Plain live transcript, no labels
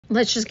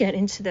let's just get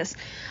into this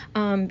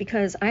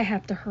because I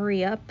have to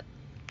hurry up.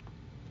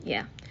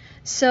 Yeah.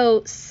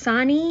 So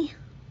Sani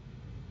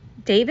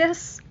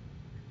Davis,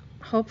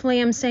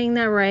 hopefully I'm saying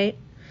that right.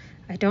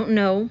 I don't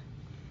know.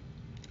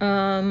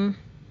 Has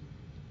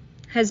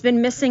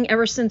been missing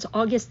ever since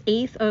August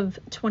 8th of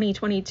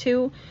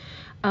 2022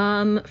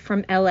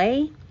 from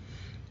LA.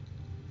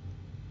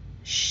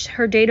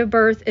 Her date of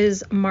birth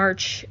is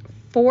March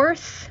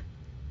 4th,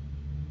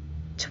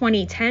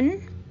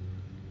 2010.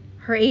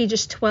 Her age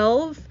is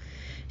 12.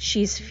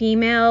 She's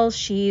female.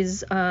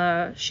 She's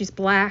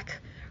black.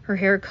 Her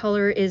hair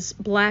color is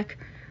black.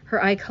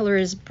 Her eye color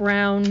is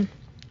brown.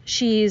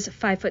 She's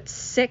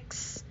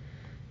 5'6".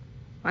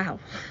 Wow.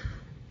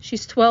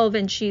 She's 12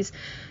 and she's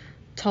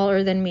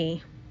taller than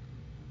me.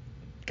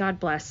 God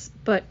bless.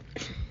 But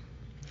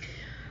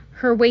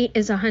her weight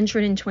is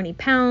 120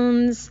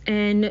 pounds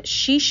and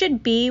she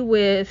should be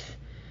with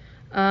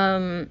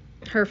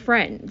her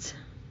friend.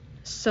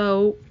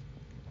 So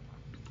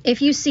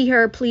if you see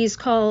her, please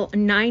call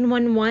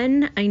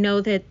 911. I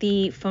know that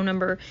the phone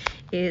number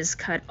is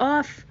cut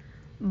off,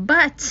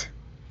 but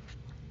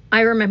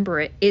I remember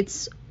it.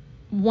 It's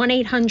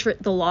 1-800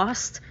 The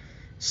Lost.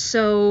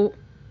 So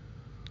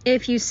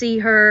if you see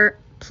her,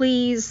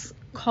 please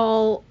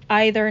call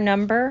either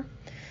number.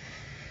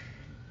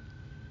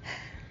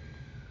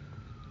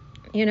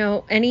 You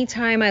know,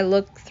 anytime I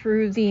look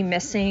through the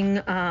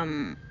missing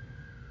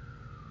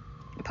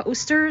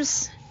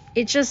posters,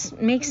 it just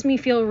makes me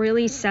feel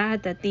really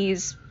sad that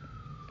these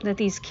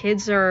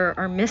kids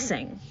are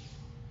missing.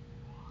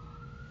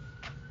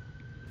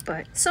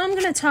 But so I'm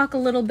going to talk a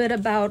little bit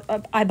about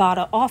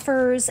Ibotta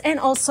offers and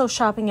also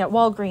shopping at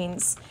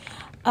Walgreens.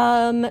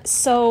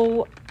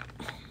 So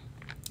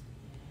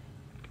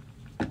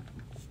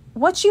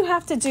what you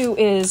have to do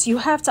is you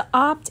have to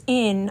opt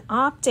in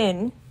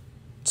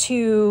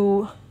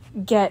to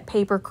get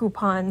paper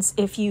coupons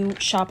if you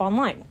shop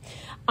online.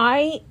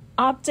 I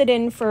opted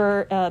in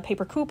for a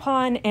paper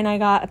coupon and I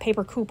got a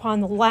paper coupon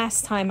the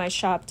last time I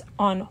shopped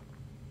on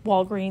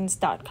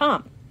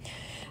Walgreens.com.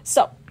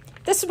 So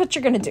this is what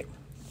you're going to do.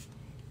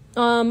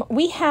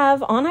 We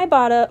have on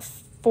Ibotta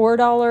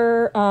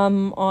 $4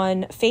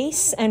 on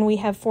face and we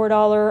have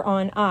 $4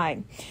 on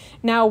eye.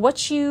 Now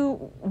what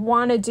you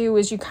want to do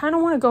is you kind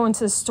of want to go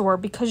into the store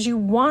because you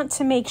want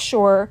to make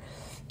sure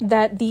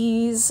that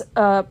these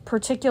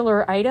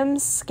particular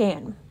items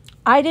scan.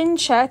 I didn't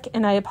check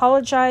and I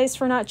apologize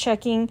for not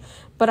checking,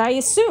 but I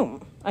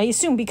assume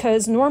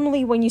because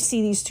normally when you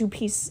see these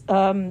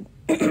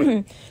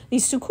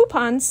these two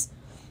coupons,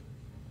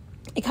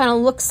 it kind of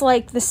looks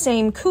like the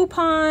same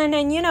coupon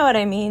and you know what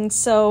I mean.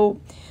 So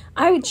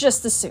I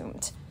just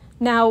assumed.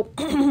 Now,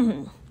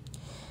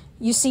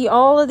 you see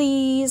all of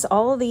these,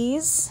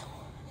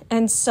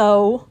 and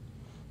so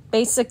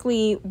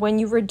basically when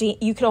you redeem,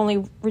 you could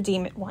only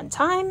redeem it one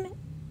time.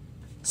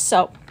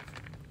 So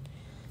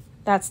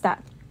that's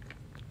that.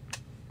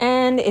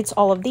 And it's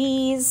all of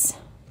these.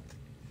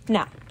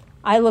 Now,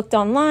 I looked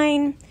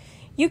online.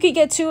 You could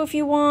get two if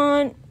you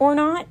want or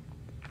not.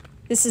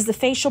 This is the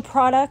facial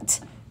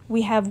product.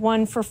 We have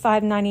one for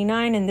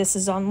 $5.99 and this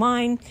is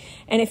online.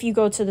 And if you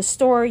go to the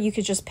store, you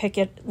could just pick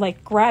it,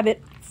 like grab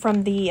it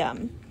from the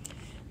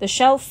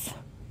shelf,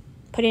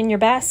 put it in your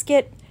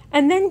basket,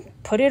 and then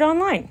put it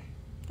online.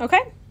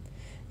 Okay?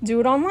 Do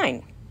it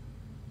online.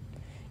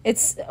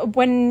 It's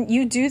when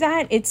you do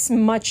that, it's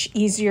much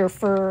easier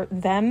for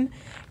them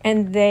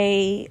and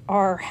they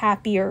are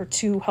happier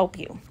to help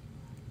you.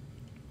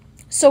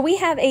 So we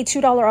have a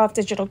 $2 off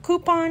digital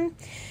coupon.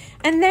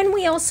 And then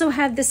we also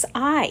have this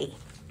eye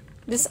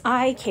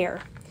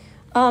care.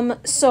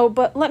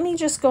 But let me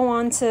just go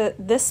on to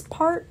this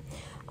part.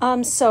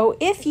 So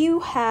if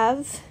you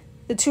have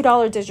the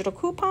 $2 digital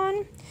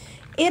coupon,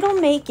 it'll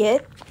make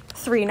it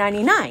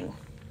 $3.99.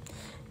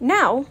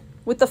 Now,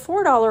 with the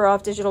 $4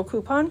 off digital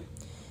coupon,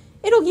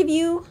 it'll give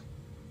you,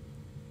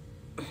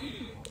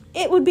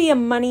 it would be a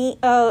money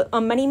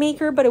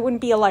maker, but it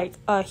wouldn't be a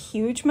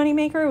huge money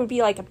maker. It would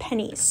be like a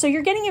penny. So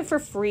you're getting it for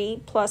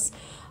free plus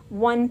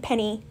 1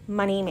 penny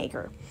money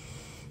maker.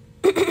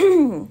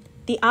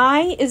 The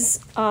eye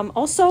is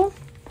also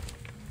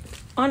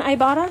on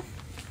Ibotta,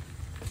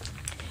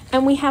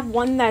 and we have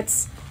one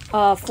that's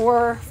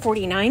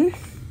 $4.49,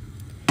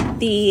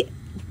 the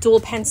dual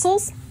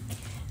pencils.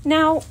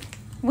 Now,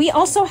 we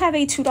also have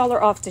a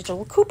 $2 off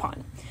digital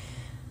coupon,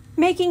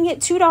 making it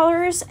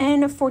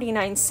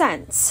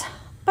 $2.49.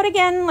 But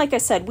again, like I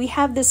said, we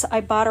have this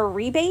Ibotta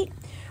rebate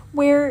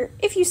where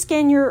if you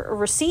scan your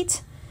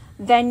receipt,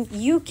 then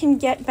you can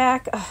get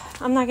back,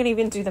 I'm not going to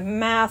even do the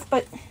math,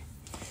 but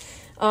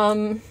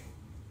yeah,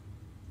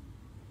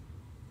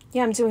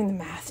 I'm doing the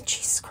math.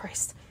 Jesus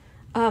Christ.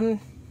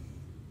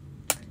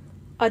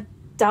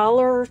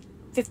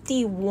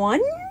 $1.51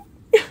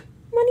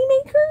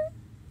 moneymaker?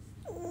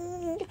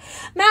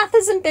 Math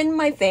hasn't been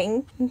my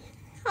thing.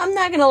 I'm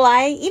not gonna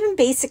lie. Even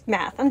basic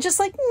math, I'm just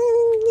like,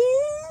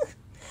 yeah.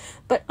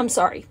 But I'm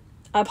sorry.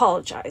 I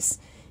apologize.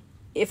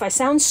 If I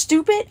sound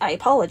stupid, I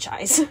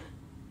apologize.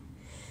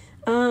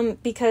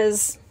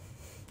 Because,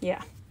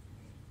 yeah.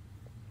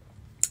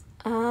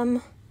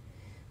 So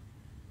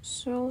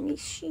let me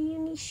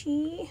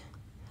see.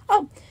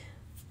 Oh,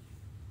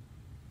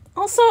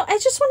 also, I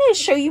just wanted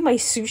to show you my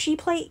sushi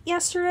plate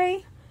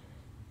yesterday.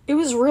 It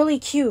was really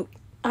cute.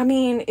 I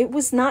mean, it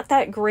was not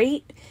that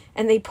great,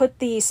 and they put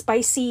the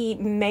spicy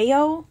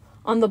mayo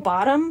on the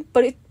bottom,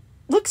 but it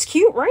looks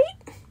cute, right?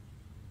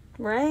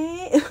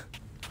 Right?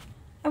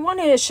 I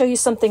wanted to show you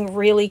something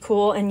really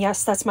cool, and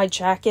yes, that's my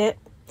jacket.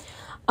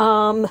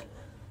 I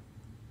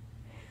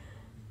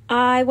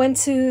went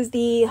to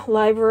the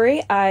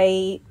library.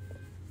 I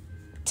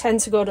tend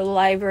to go to the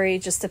library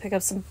just to pick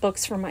up some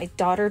books for my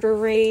daughter to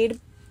read.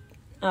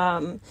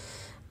 So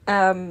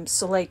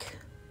like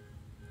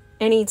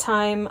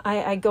anytime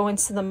I go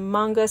into the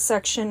manga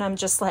section, I'm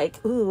just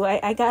like, ooh,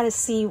 I gotta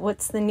see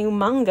what's the new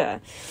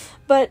manga.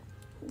 But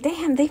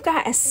damn, they've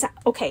got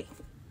okay.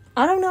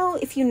 I don't know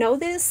if you know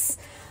this,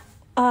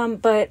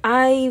 but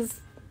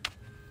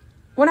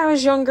when I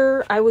was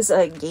younger, I was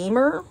a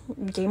gamer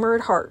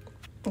at heart.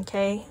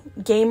 Okay,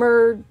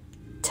 gamer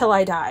till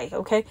I die.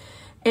 Okay,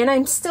 and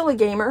I'm still a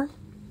gamer.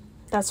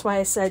 That's why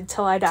I said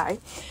till I die.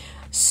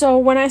 So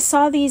when I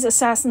saw these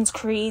Assassin's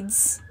Creed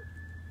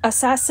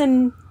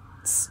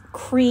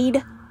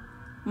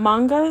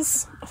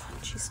mangas, oh,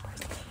 Jesus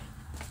Christ,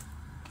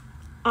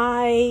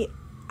 I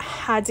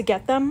had to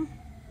get them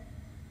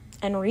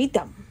and read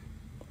them.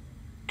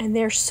 And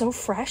they're so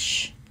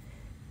fresh.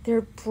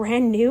 They're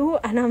brand new.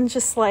 And I'm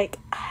just like,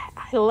 I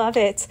love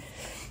it.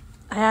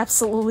 I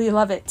absolutely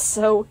love it.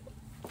 So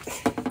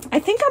I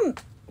think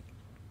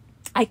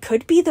I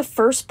could be the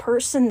first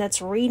person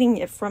that's reading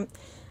it from.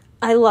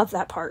 I love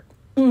that part.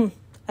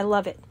 I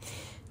love it.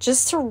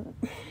 Just to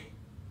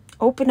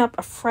open up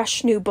a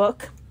fresh new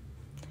book.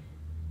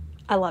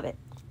 I love it.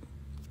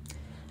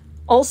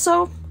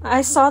 Also,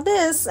 I saw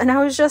this and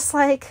I was just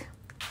like,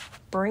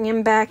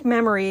 bringing back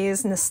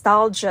memories,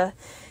 nostalgia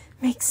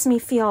makes me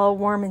feel all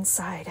warm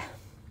inside.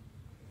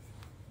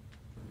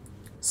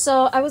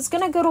 So I was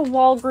gonna go to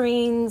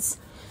Walgreens,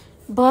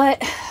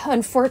 but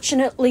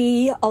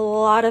unfortunately a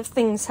lot of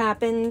things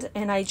happened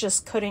and I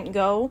just couldn't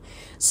go.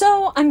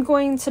 So I'm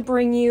going to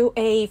bring you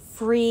a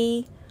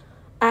free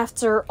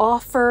after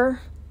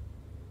offer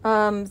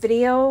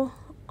video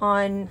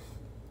on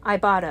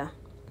Ibotta.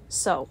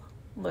 So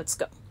let's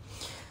go.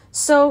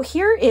 So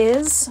here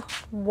is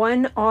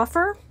one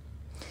offer,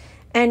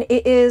 and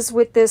it is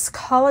with this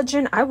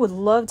collagen. I would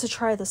love to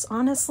try this,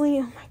 honestly.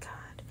 Oh my god.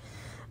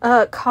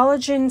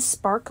 Collagen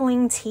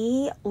sparkling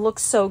tea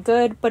looks so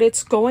good, but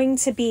it's going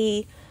to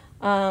be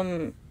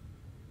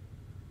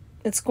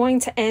it's going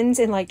to end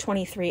in like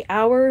 23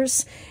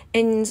 hours,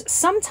 and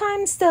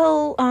sometimes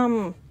it'll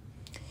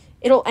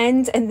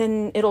end and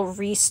then it'll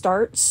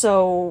restart.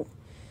 So,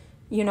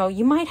 you know,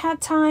 you might have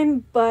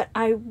time, but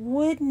I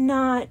would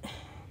not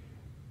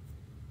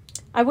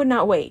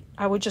wait.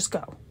 I would just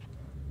go.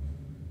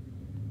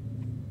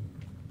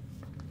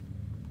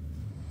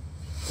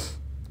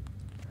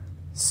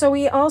 So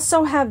we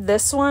also have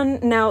this one.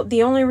 Now,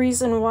 the only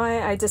reason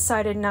why I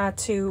decided not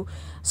to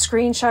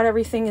screenshot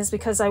everything is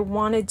because I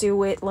want to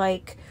do it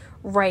like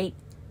right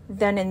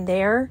then and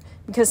there.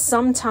 Because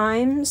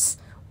sometimes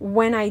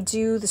when I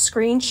do the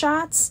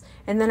screenshots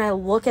and then I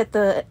look at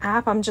the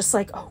app, I'm just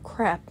like, oh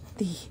crap,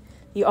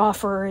 the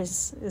offer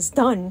is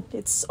done.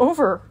 It's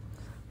over.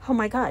 Oh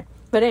my god.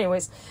 But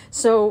anyways,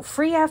 so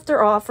free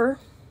after offer.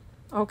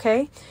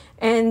 Okay.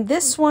 And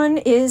this one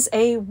is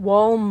a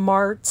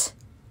Walmart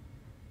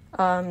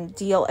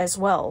deal as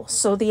well.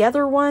 So the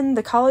other one,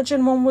 the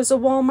collagen one, was a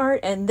Walmart,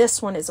 and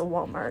this one is a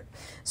Walmart.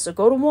 So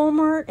go to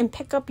Walmart and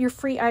pick up your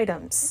free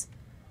items.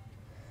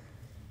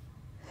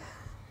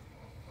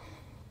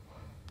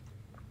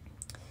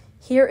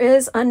 Here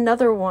is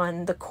another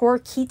one, the Core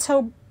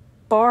Keto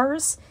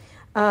Bars.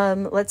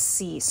 Let's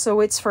see.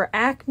 So it's for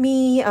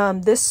Acme,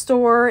 this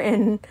store,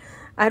 and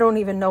I don't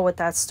even know what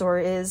that store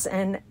is,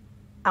 and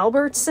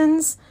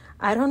Albertsons.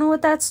 I don't know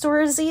what that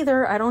store is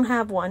either. I don't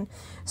have one.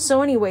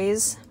 So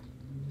anyways,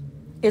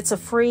 it's a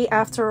free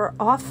after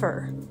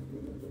offer.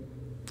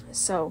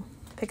 So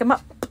pick them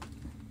up.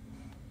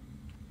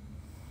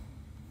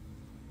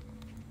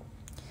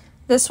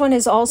 This one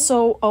is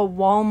also a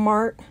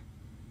Walmart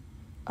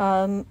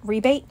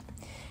rebate.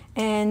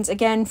 And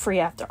again, free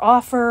after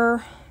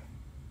offer.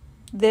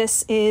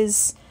 This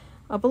is,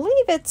 I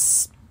believe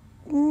it's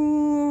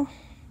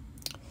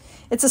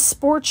a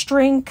sports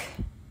drink,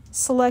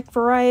 select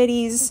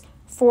varieties,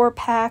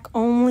 4-pack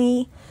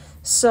only.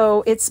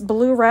 So it's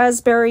blue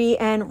raspberry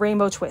and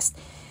rainbow twist.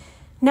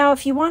 Now,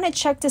 if you want to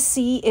check to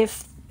see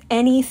if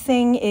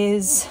anything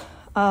is,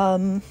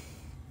 here,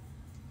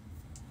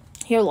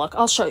 look,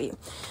 I'll show you.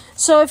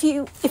 So if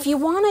you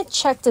want to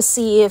check to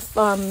see if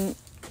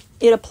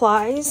it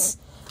applies,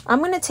 I'm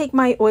going to take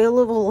my oil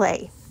of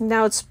Olay.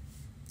 Now it's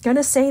going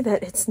to say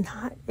that it's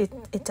not,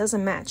 it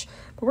doesn't match,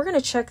 but we're going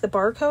to check the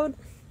barcode.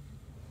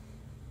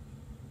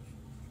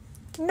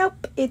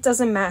 Nope, it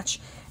doesn't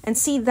match. And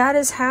see, that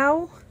is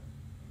how,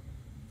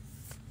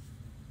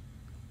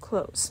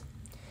 close.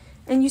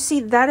 And you see,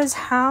 that is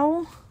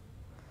how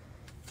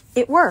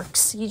it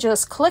works. You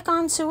just click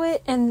onto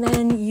it and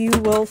then you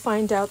will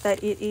find out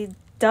that it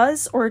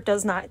does or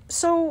does not.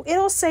 So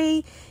it'll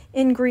say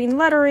in green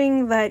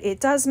lettering that it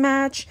does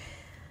match,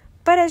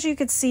 but as you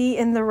could see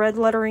in the red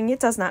lettering, it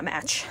does not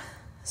match.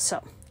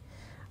 So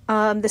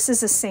this is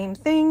the same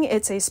thing.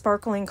 It's a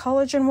sparkling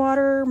collagen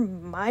water,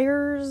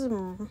 Myers.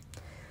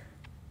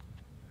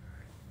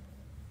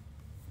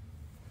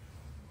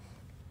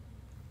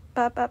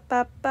 Bop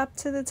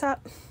to the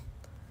top.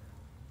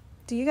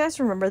 Do you guys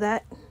remember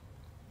that?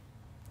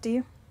 Do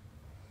you?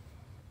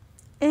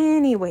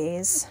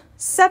 Anyways,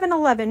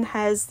 7-Eleven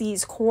has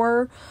these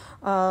core,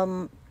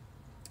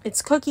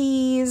 it's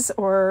cookies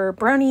or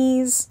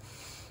brownies,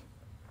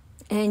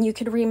 and you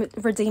could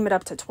redeem it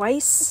up to 2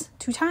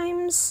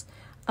 times.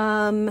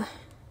 And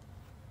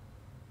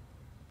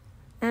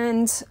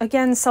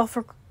again,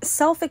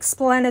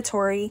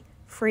 self-explanatory,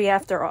 free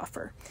after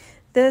offer.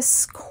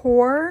 This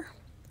core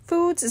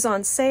foods is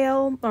on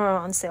sale,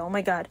 oh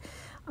my god.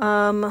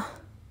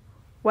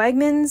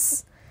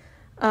 Wegmans.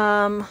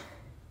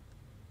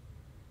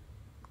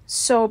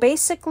 So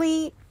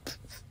basically,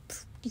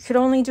 you could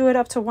only do it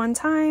up to 1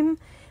 time,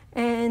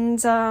 and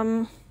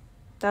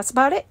that's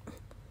about it.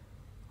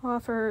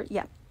 Offer,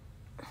 yeah.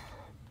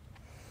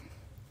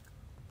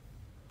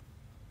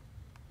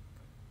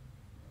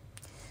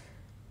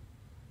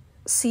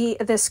 See,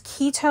 this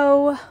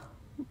keto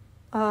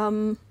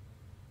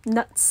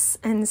nuts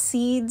and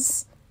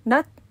seeds,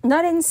 nut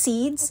and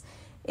seeds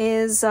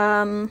is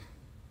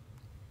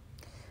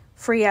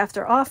free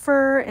after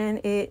offer, and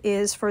it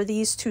is for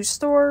these 2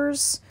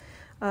 stores.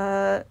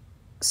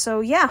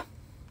 So yeah,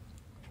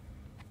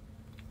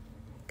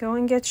 go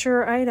and get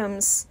your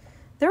items.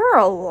 There are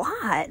a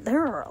lot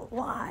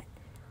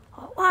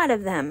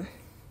of them.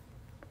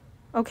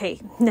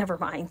 Okay, never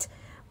mind,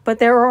 but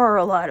there are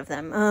a lot of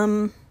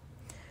them.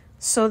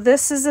 So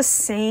this is the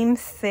same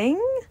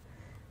thing,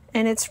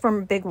 and it's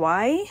from Big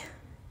Y.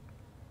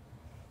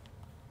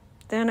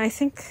 Then I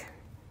think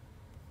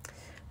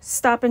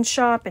Stop and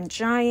Shop and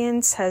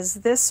Giants has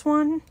this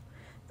one,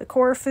 the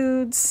core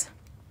foods.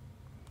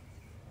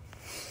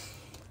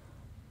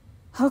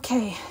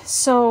 Okay,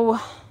 so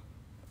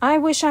I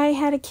wish I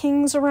had a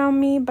King's around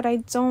me, but I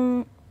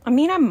don't. I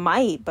mean, I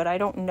might, but I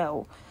don't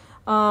know.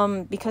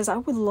 Because I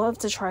would love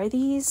to try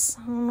these.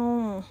 I don't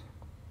know.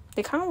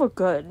 They kind of look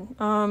good.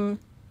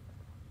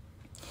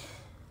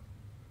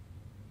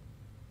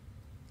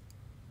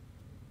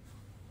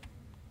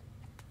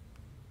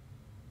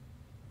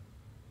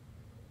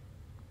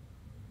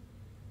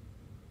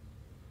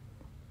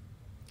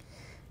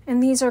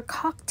 And these are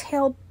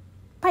cocktail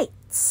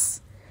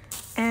bites.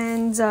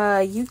 And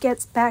you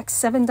get back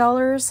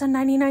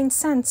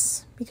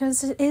 $7.99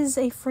 because it is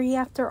a free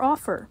after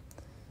offer.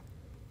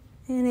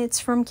 And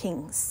it's from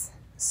King's.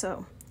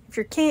 So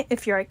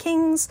if you're at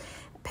King's,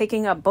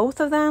 picking up both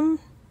of them,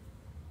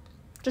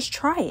 just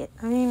try it.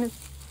 I mean,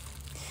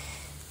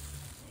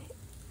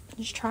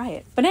 just try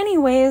it. But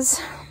anyways,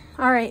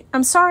 all right.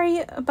 I'm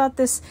sorry about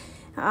this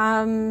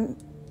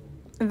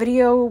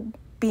video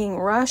being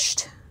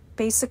rushed.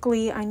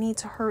 Basically, I need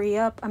to hurry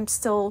up. I'm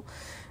still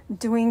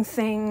doing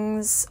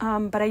things,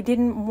 but I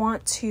didn't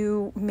want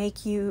to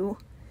make you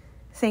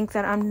think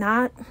that I'm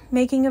not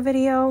making a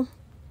video.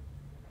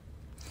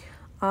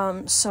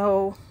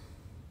 So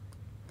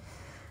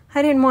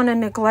I didn't want to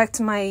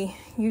neglect my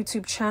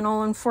YouTube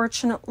channel.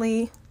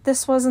 Unfortunately,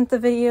 this wasn't the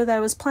video that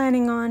I was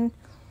planning on,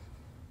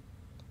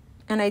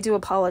 and I do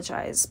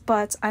apologize,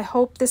 but I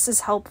hope this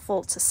is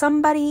helpful to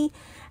somebody.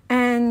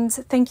 And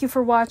thank you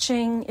for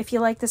watching. If you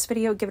like this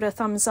video, give it a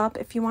thumbs up.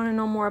 If you want to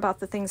know more about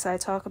the things that I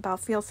talk about,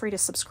 feel free to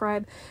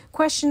subscribe.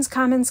 Questions,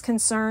 comments,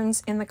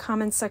 concerns in the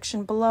comments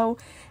section below.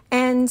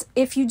 And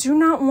if you do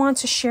not want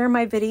to share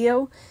my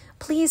video,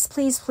 please,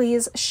 please,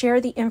 please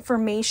share the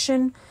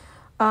information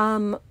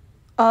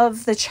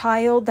of the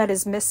child that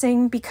is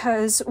missing,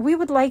 because we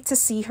would like to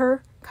see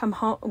her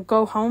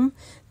go home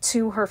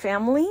to her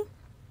family.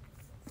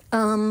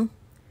 And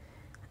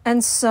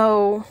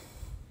so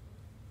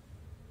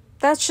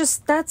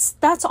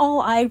that's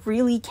all I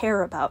really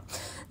care about.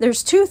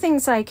 There's 2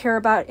 things I care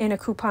about in a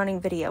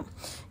couponing video,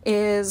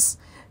 is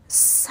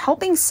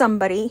helping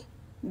somebody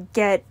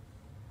get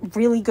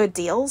really good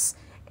deals,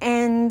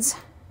 and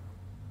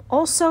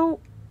also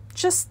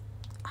just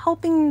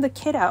helping the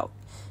kid out,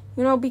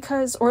 you know,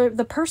 because, or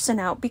the person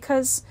out,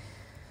 because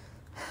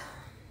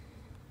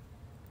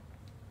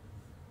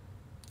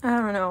I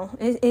don't know,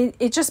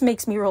 it just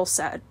makes me real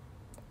sad.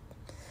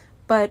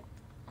 But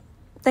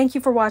thank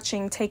you for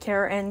watching. Take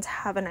care and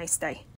have a nice day.